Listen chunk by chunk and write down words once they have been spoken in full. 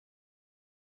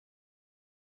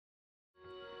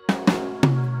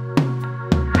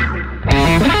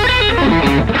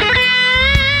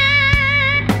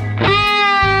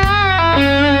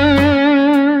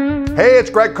it's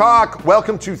Greg Koch.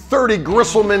 Welcome to 30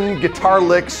 Gristleman guitar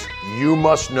licks you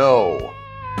must know.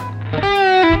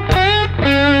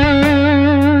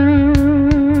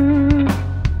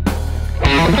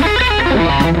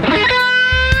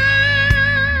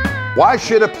 Why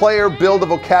should a player build a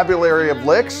vocabulary of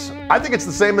licks? I think it's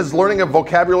the same as learning a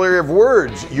vocabulary of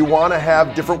words. You want to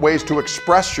have different ways to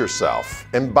express yourself.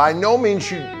 And by no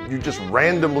means you just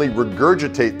randomly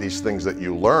regurgitate these things that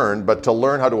you learn, but to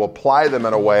learn how to apply them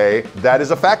in a way that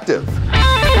is effective.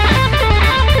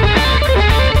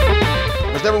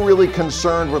 I was never really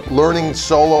concerned with learning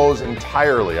solos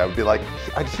entirely. I would be like,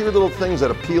 I'd hear little things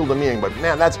that appeal to me, but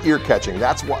man, that's ear catching.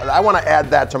 That's what I want to add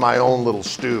that to my own little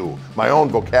stew, my own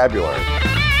vocabulary.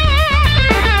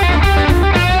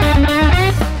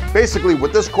 Basically,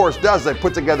 what this course does is I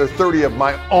put together 30 of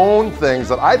my own things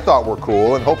that I thought were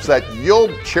cool in hopes that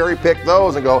you'll cherry pick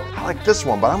those and go, I like this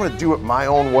one, but I'm going to do it my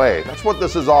own way. That's what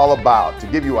this is all about, to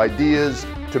give you ideas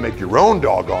to make your own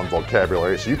doggone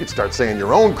vocabulary so you can start saying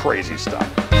your own crazy stuff.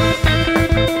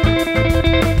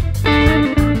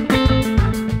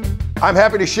 I'm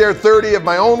happy to share 30 of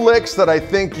my own licks that I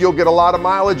think you'll get a lot of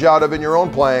mileage out of in your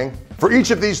own playing. For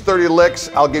each of these 30 licks,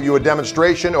 I'll give you a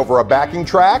demonstration over a backing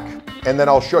track, and then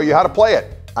I'll show you how to play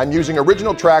it. I'm using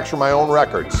original tracks from my own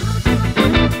records.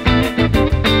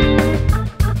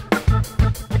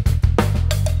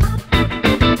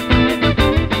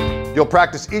 You'll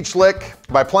practice each lick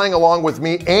by playing along with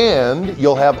me, and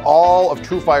you'll have all of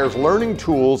TrueFire's learning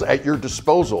tools at your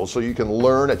disposal so you can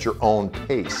learn at your own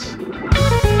pace.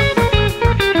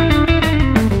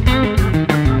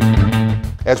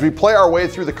 As we play our way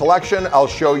through the collection, I'll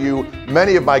show you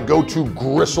many of my go-to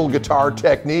gristle guitar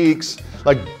techniques,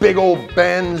 like big old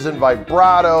bends and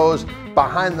vibratos,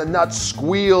 behind the nuts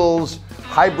squeals,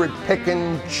 hybrid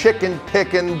picking, chicken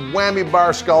picking, whammy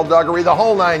bar skullduggery, the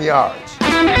whole 9 yards.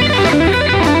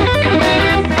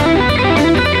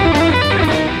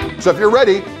 So if you're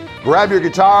ready, grab your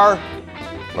guitar,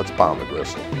 let's pound the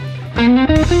gristle.